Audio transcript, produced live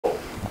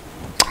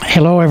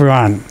Hello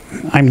everyone,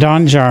 I'm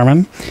Don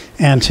Jarmin,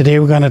 and today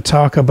we're going to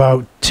talk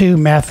about two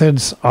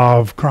methods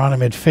of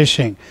chironomid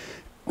fishing.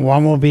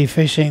 One will be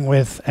fishing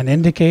with an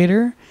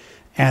indicator,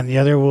 and the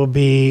other will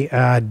be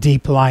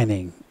deep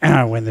lining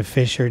when the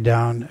fish are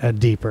down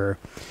deeper.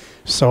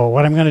 So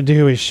what I'm going to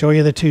do is show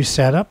you the two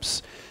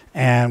setups,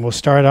 and we'll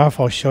start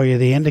off. I'll show you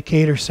the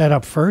indicator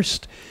setup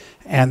first,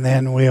 and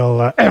then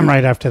we'll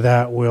right after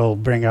that we'll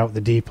bring out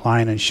the deep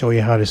line and show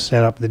you how to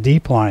set up the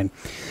deep line.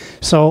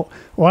 So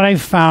what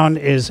I've found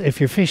is if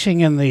you're fishing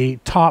in the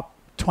top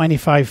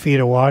 25 feet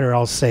of water,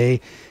 I'll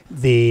say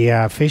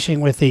the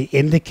fishing with the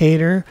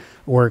indicator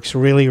works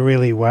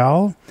really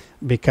well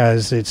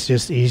because it's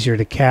just easier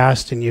to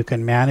cast and you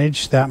can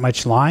manage that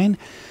much line.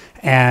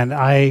 And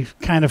I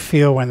kind of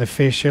feel when the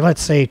fish are,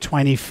 let's say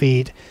 20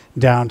 feet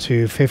down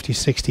to 50,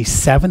 60,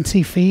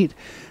 70 feet,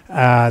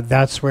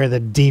 that's where the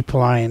deep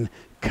line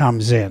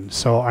comes in.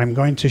 So I'm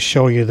going to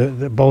show you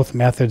the both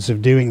methods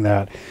of doing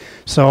that.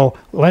 So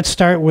let's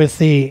start with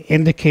the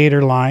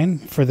indicator line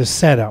for the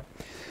setup.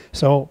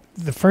 So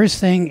the first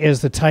thing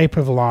is the type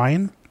of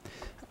line.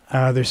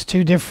 There's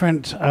two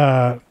different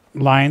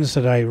lines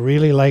that I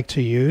really like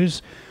to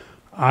use.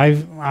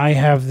 I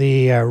have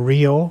the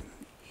Rio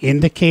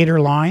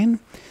indicator line,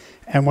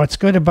 and what's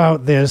good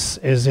about this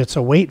is it's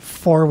a weight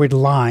forward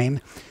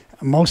line.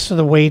 Most of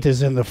the weight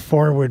is in the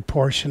forward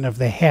portion of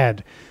the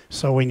head.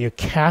 So when you're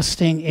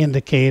casting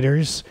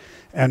indicators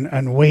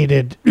and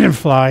weighted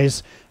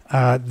flies,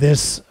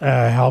 this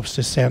helps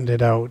to send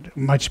it out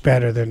much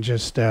better than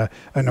just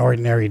an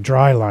ordinary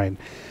dry line.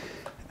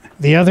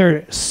 The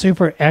other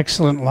super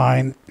excellent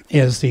line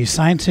is the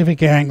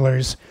Scientific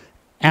Angler's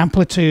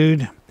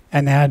Amplitude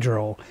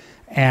Anadrol.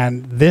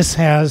 And this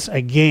has,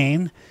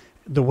 again,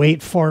 the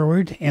weight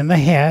forward in the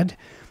head.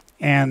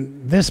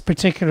 And this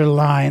particular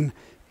line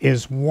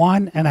is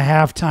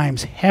 1.5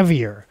 times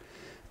heavier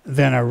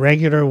than a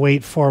regular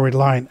weight forward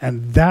line.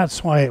 And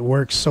that's why it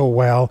works so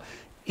well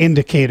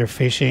indicator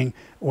fishing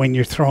when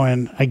you're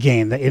throwing,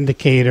 again, the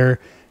indicator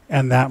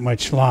and that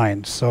much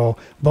line. So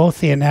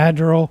both the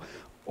Anadrol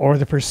or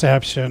the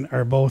Perception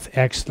are both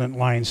excellent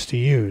lines to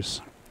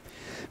use.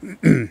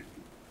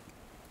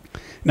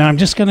 Now I'm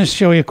just going to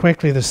show you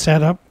quickly the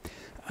setup.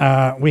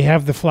 We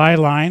have the fly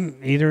line,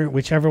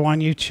 whichever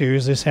one you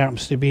choose. This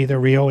happens to be the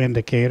Rio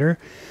indicator.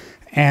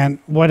 And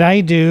what I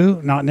do,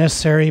 not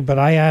necessary, but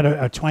I add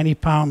a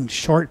 20-pound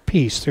short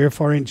piece, 3 or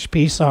 4 inch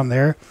piece on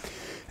there.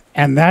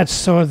 And that's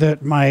so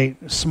that my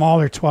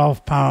smaller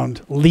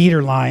 12-pound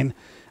leader line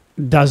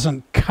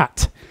doesn't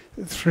cut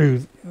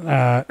through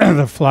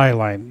the fly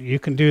line. You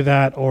can do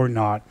that or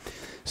not.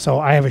 So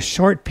I have a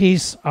short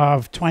piece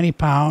of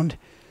 20-pound,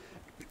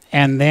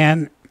 and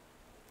then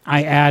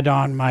I add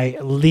on my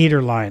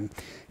leader line.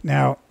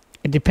 Now,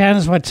 it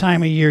depends what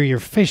time of year you're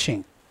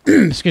fishing.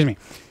 Excuse me.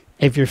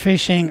 If you're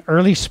fishing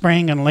early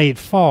spring and late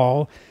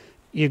fall,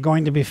 you're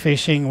going to be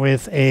fishing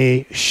with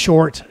a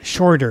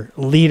shorter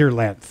leader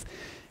length.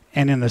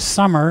 And in the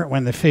summer,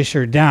 when the fish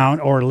are down,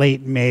 or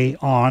late May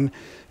on,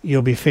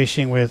 you'll be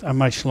fishing with a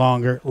much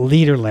longer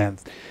leader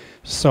length.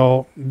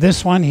 So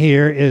this one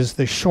here is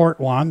the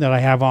short one that I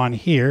have on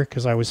here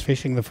because I was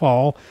fishing the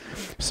fall.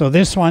 So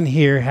this one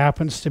here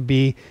happens to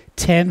be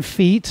 10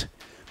 feet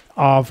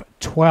of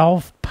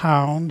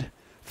 12-pound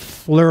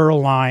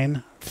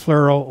fluoro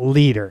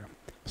leader.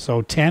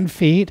 So 10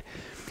 feet,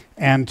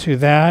 and to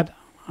that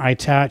I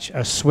attach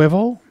a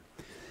swivel.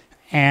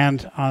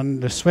 And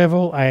on the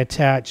swivel, I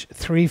attach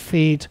 3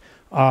 feet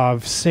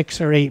of 6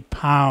 or 8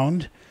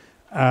 pound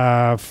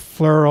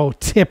fluoro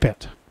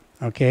tippet,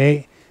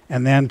 okay?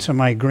 And then to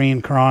my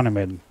green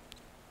chironomid.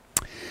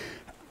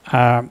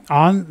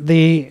 On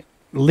the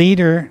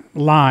leader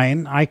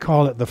line, I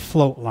call it the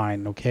float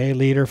line, okay?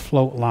 Leader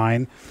float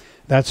line.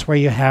 That's where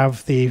you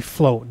have the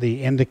float,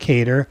 the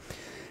indicator.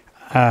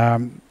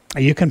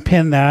 You can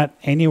pin that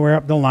anywhere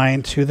up the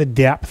line to the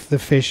depth the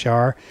fish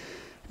are.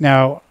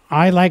 Now,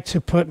 I like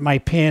to put my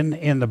pin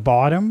in the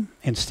bottom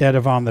instead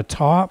of on the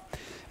top,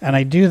 and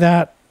I do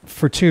that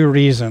for 2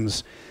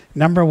 reasons.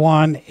 Number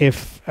one,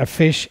 if a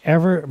fish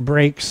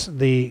breaks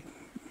the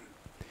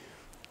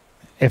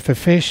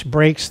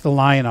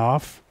line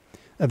off,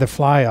 the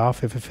fly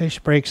off, if a fish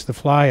breaks the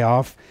fly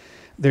off,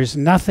 there's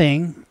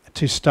nothing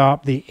to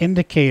stop the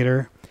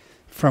indicator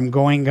from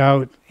going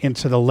out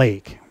into the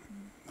lake,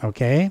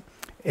 okay?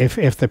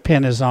 If the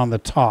pin is on the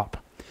top.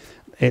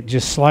 It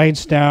just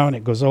slides down,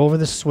 it goes over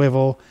the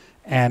swivel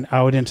and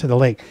out into the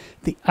lake.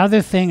 The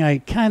other thing I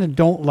kind of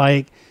don't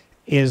like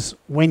is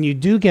when you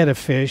do get a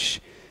fish,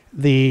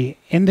 the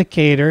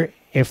indicator,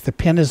 if the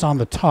pin is on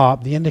the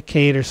top, the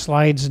indicator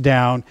slides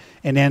down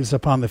and ends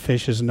up on the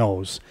fish's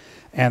nose.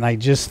 And I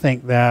just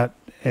think that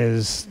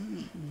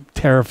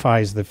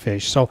terrifies the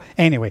fish. So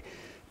anyway,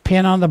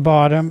 pin on the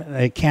bottom,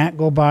 it can't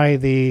go by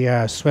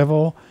the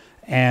swivel,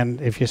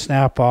 and if you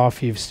snap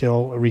off, you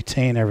still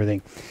retain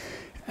everything.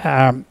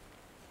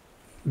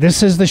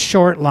 This is the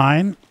short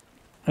line,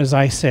 as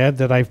I said,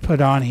 that I've put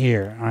on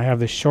here. I have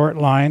the short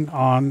line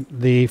on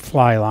the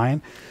fly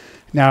line.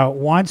 Now,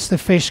 once the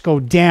fish go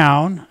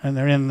down and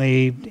they're in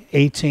the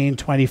 18,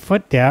 20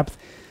 foot depth,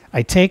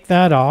 I take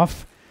that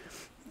off,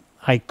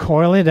 I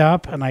coil it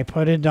up, and I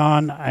put it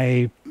on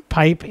a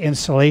pipe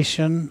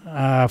insulation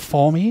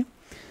foamy,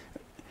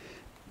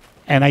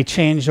 and I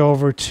change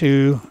over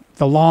to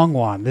the long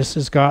one. This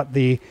has got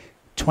the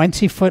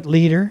 20-foot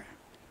leader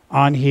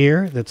on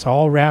here that's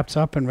all wrapped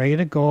up and ready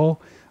to go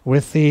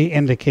with the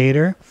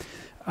indicator.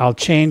 I'll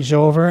change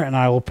over and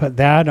I will put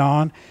that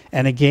on,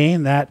 and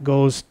again that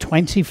goes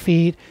 20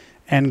 feet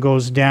and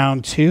goes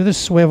down to the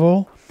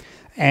swivel,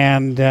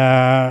 and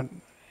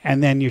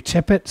then you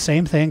tip it,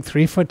 same thing,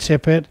 3-foot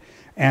tippet,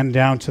 and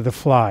down to the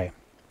fly.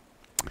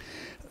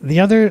 The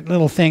other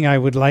little thing I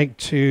would like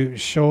to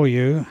show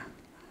you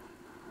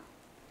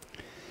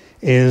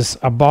is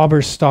a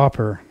bobber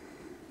stopper.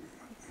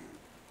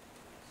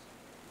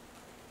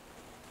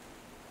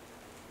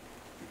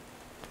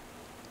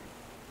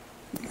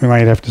 We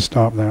might have to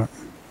stop that.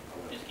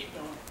 Just keep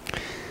going.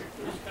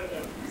 Just cut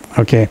it out.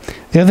 Okay.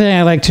 The other thing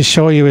I like to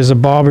show you is a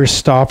bobber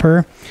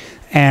stopper,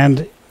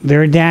 and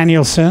they're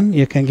Danielson.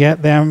 You can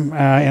get them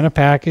in a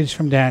package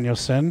from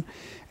Danielson,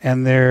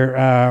 and they're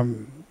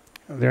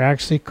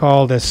actually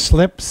called a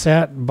slip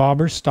set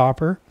bobber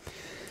stopper.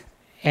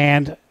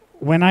 And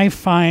when I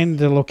find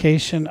the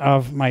location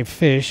of my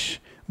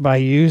fish by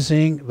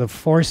using the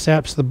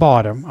forceps, the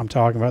bottom, I'm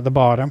talking about the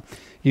bottom,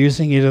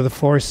 using either the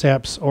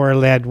forceps or a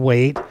lead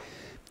weight,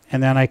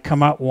 and then I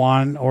come up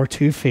 1 or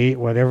 2 feet,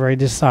 whatever I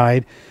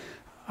decide,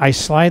 I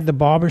slide the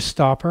bobber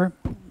stopper.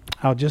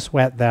 I'll just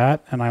wet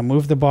that, and I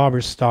move the bobber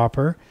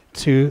stopper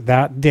to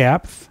that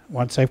depth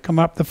once I've come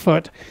up the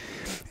foot.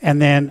 And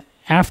then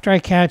after I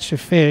catch a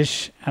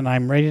fish and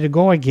I'm ready to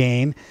go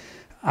again,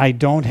 I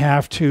don't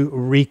have to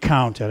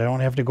recount it. I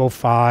don't have to go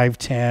 5,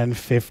 10,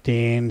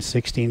 15,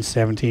 16,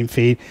 17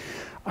 feet.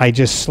 I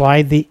just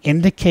slide the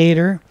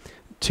indicator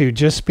to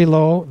just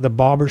below the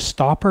bobber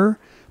stopper,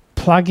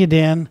 plug it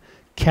in,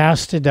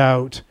 cast it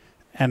out,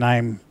 and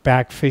I'm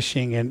back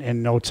fishing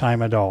in no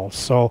time at all.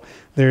 So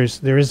there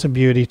is a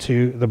beauty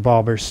to the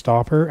bobber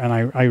stopper, and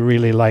I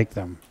really like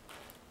them.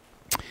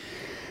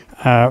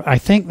 I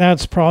think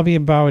that's probably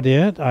about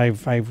it.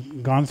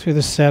 I've gone through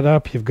the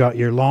setup. You've got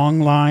your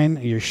long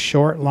line, your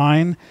short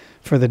line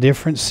for the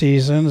different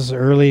seasons,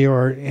 early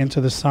or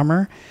into the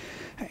summer,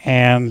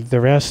 and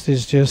the rest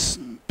is just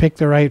pick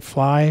the right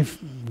fly,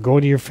 go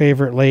to your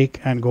favorite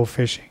lake, and go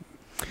fishing.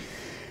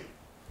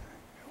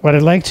 What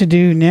I'd like to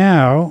do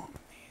now,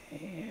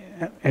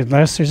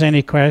 unless there's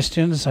any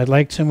questions, I'd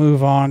like to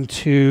move on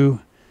to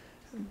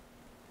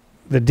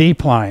the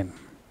deep line.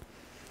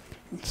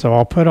 So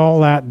I'll put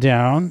all that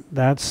down.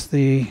 That's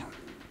the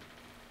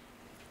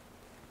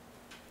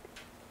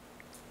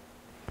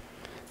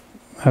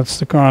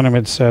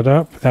Chironomid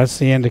setup. That's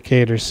the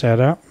indicator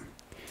setup.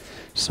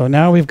 So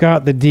now we've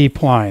got the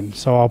deep line.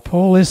 So I'll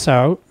pull this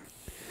out,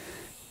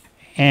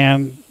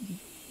 and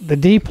the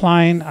deep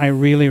line I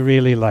really,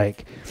 really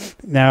like.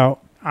 Now,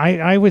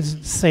 I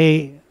would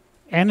say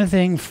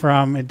anything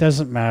from, it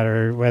doesn't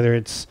matter whether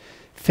it's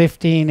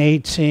 15,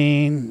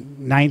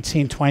 18,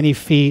 19, 20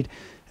 feet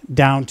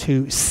down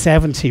to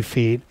 70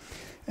 feet.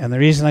 And the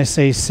reason I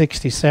say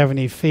 60,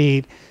 70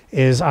 feet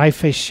is I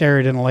fish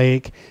Sheridan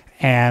Lake,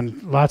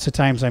 and lots of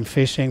times I'm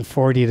fishing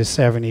 40 to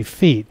 70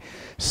 feet.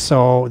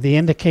 So the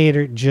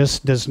indicator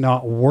just does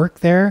not work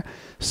there.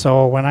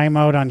 So when I'm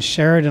out on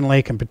Sheridan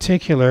Lake in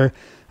particular,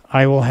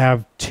 I will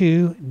have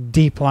 2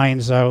 deep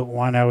lines out,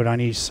 1 out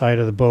on each side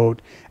of the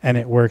boat, and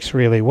it works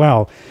really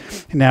well.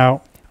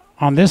 Now,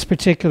 on this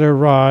particular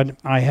rod,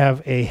 I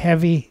have a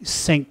heavy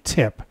sink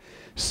tip.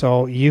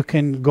 So you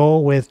can go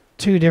with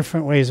 2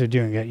 different ways of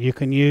doing it. You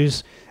can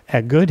use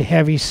a good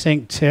heavy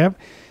sink tip.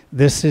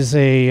 This is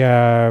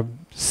a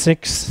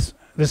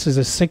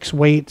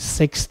 6-weight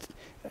 6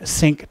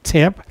 sink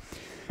tip.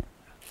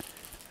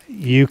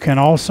 You can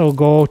also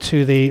go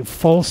to the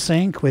full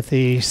sink with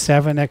the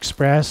 7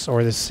 Express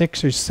or the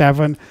 6 or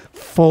 7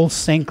 full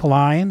sink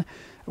line.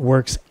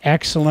 Works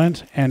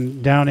excellent,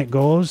 and down it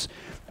goes.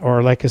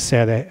 Or like I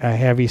said, a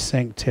heavy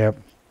sink tip.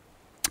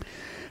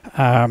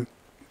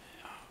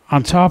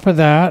 On top of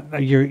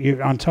that,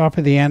 you're on top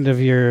of the end of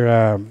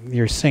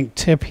your sink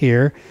tip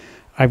here,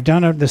 I've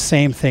done the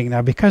same thing.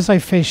 Now, because I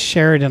fish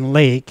Sheridan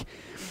Lake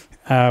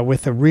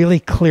with a really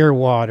clear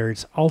water,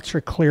 it's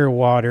ultra clear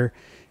water,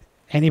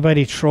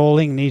 anybody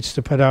trolling needs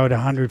to put out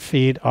 100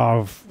 feet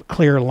of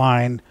clear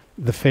line.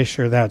 The fish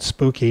are that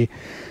spooky.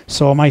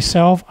 So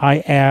myself,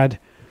 I add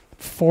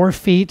 4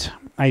 feet.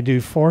 I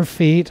do 4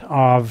 feet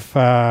of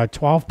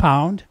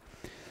 12-pound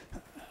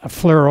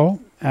fluoro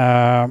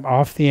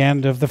off the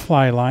end of the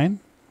fly line.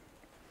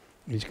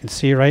 As you can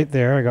see right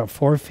there, I got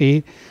 4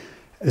 feet.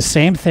 The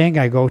same thing,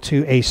 I go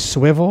to a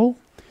swivel,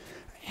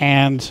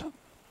 and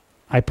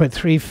I put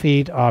 3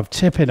 feet of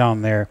tippet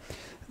on there.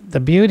 The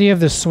beauty of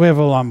the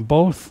swivel on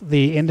both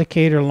the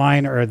indicator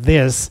line or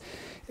this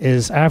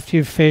is after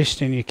you've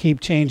fished and you keep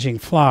changing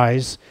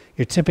flies,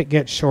 your tippet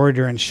gets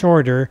shorter and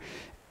shorter,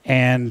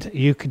 and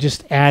you could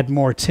just add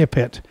more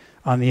tippet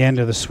on the end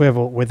of the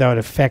swivel without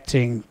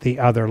affecting the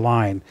other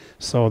line.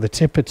 So the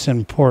tippet's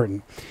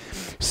important.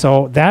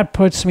 So that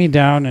puts me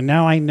down, and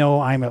now I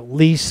know I'm at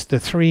least the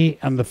 3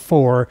 and the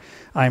 4.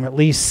 I'm at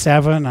least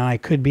 7, and I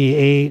could be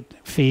 8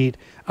 feet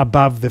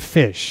above the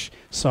fish.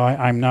 So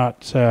I'm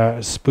not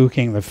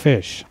spooking the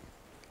fish.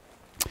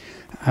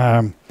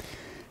 The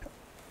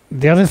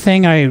other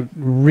thing I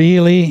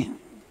really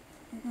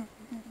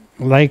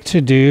like to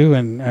do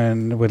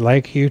and would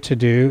like you to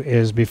do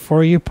is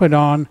before you put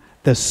on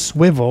the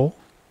swivel,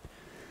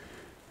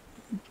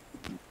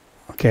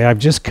 okay, I've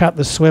just cut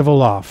the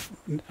swivel off.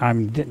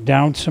 I'm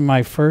down to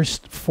my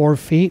first 4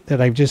 feet that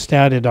I've just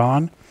added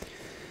on.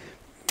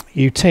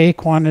 You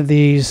take one of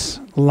these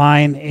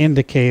line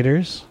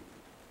indicators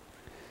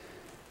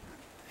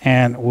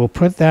and we'll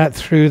put that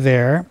through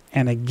there.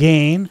 And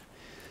again,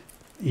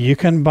 you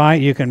can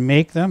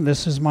make them.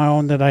 This is my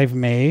own that I've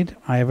made.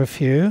 I have a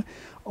few.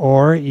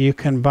 Or you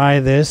can buy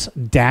this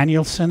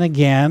Danielson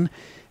again,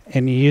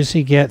 and you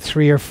usually get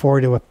 3 or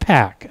 4 to a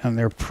pack, and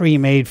they're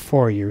pre-made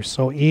for you.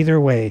 So either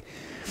way.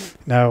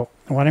 Now,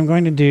 what I'm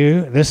going to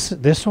do,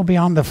 this will be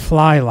on the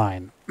fly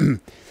line.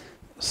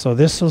 So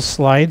this will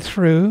slide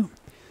through,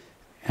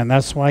 and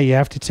that's why you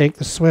have to take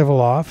the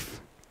swivel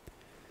off.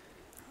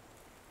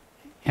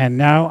 And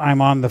now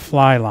I'm on the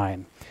fly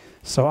line.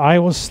 So I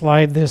will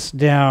slide this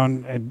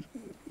down.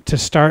 To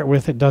start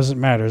with, it doesn't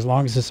matter. As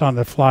long as it's on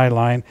the fly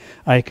line,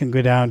 I can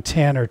go down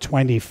 10 or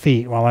 20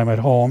 feet while I'm at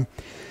home.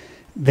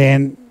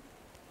 Then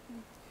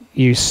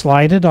you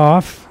slide it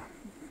off.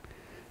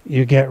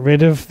 You get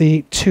rid of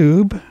the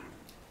tube.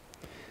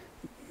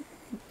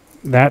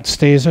 That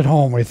stays at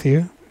home with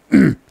you.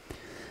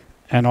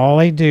 And all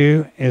I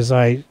do is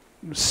I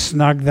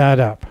snug that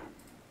up.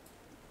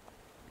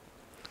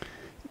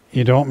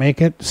 You don't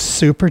make it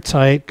super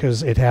tight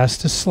because it has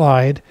to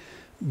slide,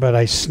 but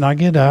I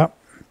snug it up.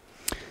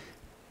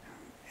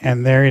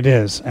 And there it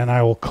is. And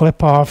I will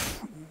clip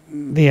off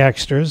the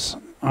extras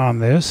on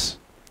this.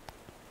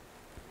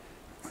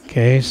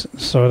 Okay,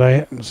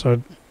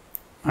 so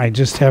I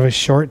just have a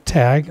short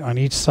tag on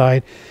each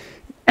side.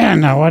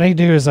 And now what I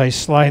do is I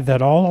slide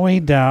that all the way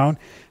down.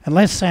 And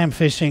let's say I'm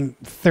fishing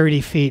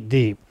 30 feet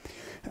deep.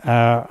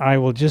 I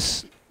will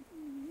just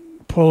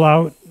pull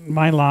out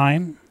my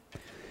line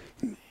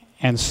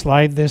and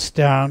slide this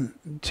down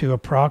to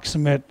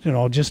approximate,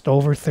 just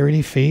over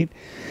 30 feet.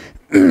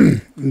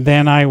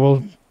 Then I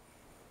will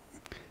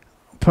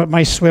put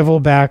my swivel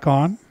back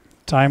on,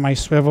 tie my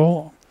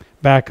swivel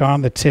back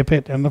on, the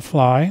tippet and the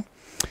fly,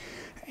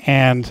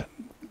 and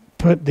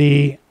put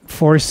the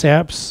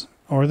forceps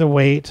or the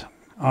weight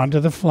onto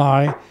the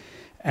fly,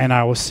 and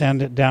I will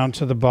send it down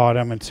to the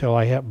bottom until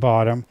I hit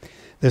bottom.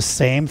 The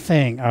same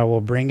thing, I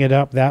will bring it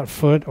up that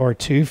foot or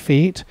 2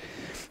 feet,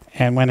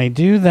 and when I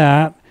do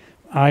that,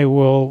 I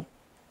will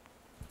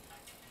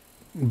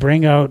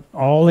bring out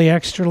all the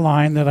extra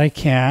line that I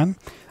can,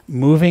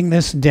 moving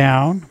this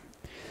down,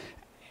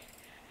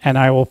 and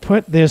I will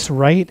put this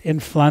right in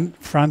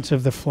front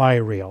of the fly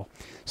reel.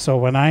 So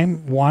when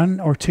I'm 1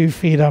 or 2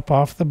 feet up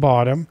off the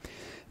bottom,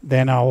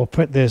 then I will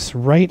put this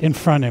right in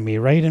front of me,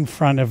 right in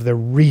front of the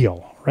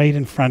reel,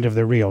 in front of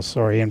the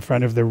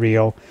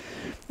reel,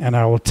 and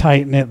I will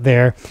tighten it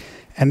there.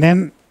 And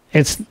then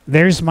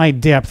there's my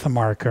depth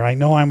marker. I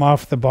know I'm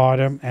off the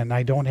bottom, and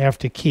I don't have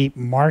to keep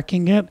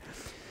marking it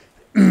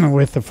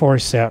with the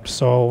forceps.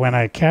 So when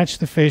I catch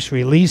the fish,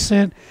 release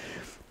it,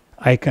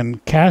 I can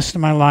cast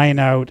my line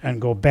out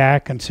and go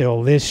back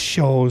until this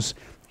shows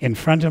in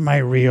front of my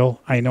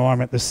reel. I know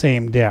I'm at the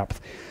same depth.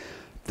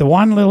 The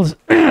one little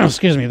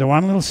the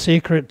one little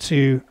secret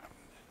to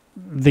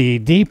the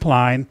deep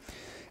line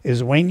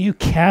is when you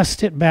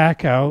cast it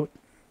back out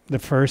the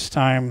first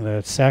time,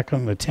 the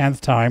second, the 10th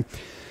time,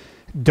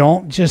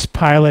 don't just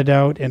pile it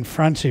out in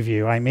front of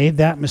you. I made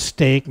that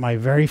mistake my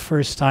very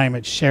first time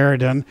at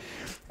Sheridan,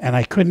 and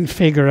I couldn't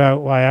figure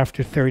out why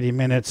after 30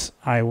 minutes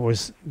I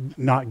was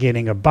not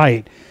getting a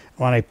bite.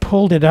 When I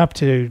pulled it up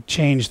to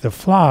change the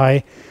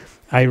fly,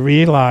 I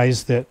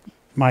realized that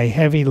my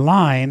heavy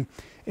line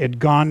had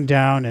gone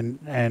down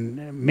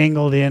and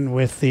mingled in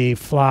with the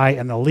fly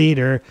and the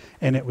leader,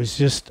 and it was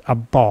just a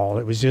ball.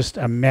 It was just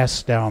a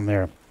mess down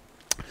there.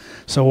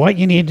 So what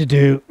you need to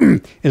do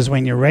is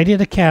when you're ready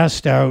to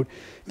cast out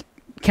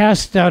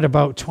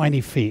about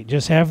 20 feet.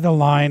 Just have the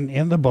line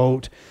in the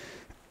boat,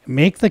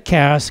 make the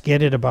cast,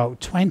 get it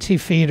about 20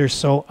 feet or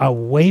so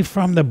away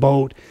from the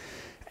boat,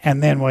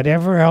 and then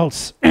whatever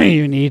else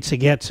you need to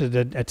get to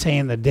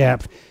attain the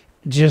depth,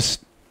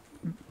 just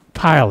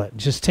pile it.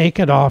 Just take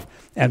it off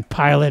and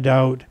pile it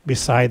out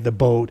beside the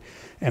boat.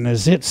 And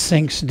as it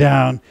sinks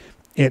down,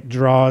 it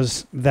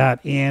draws that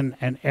in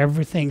and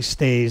everything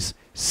stays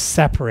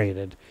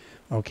separated.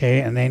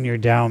 Okay, and then you're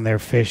down there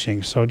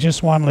fishing. So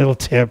just one little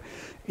tip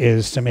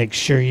is to make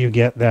sure you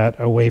get that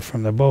away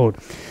from the boat.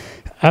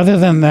 Other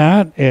than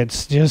that,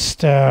 it's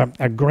just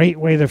a great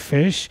way to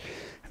fish.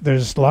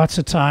 There's lots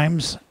of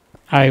times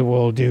I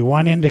will do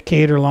one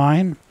indicator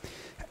line,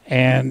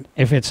 and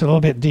if it's a little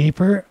bit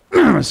deeper,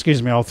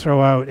 excuse me, I'll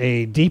throw out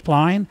a deep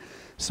line,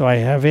 so I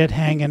have it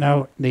hanging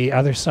out the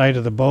other side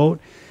of the boat.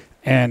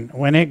 And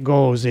when it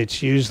goes,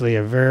 it's usually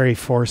a very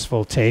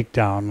forceful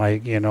takedown.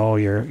 Like, you know,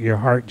 your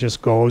heart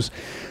just goes,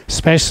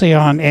 especially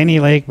on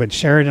any lake, but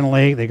Sheridan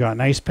Lake, they got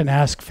nice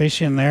Penasque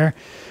fish in there.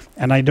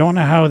 And I don't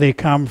know how they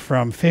come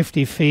from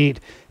 50 feet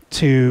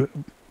to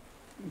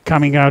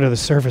coming out of the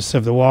surface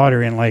of the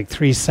water in like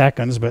 3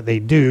 seconds, but they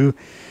do.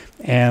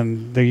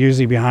 And they're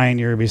usually behind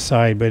you or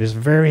beside, but it's a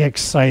very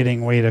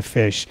exciting way to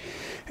fish.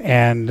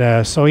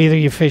 And so either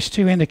you fish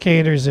 2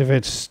 indicators if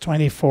it's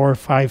 24,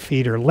 5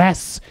 feet or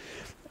less,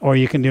 or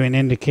you can do an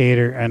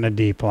indicator and a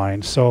deep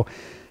line. So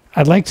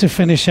I'd like to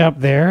finish up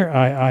there.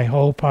 I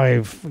hope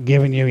I've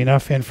given you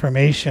enough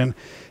information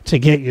to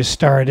get you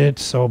started.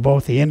 So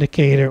both the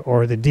indicator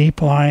or the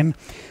deep line,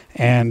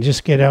 and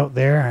just get out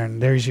there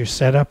and there's your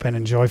setup and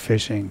enjoy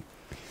fishing.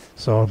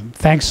 So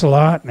thanks a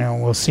lot,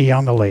 and we'll see you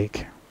on the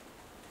lake.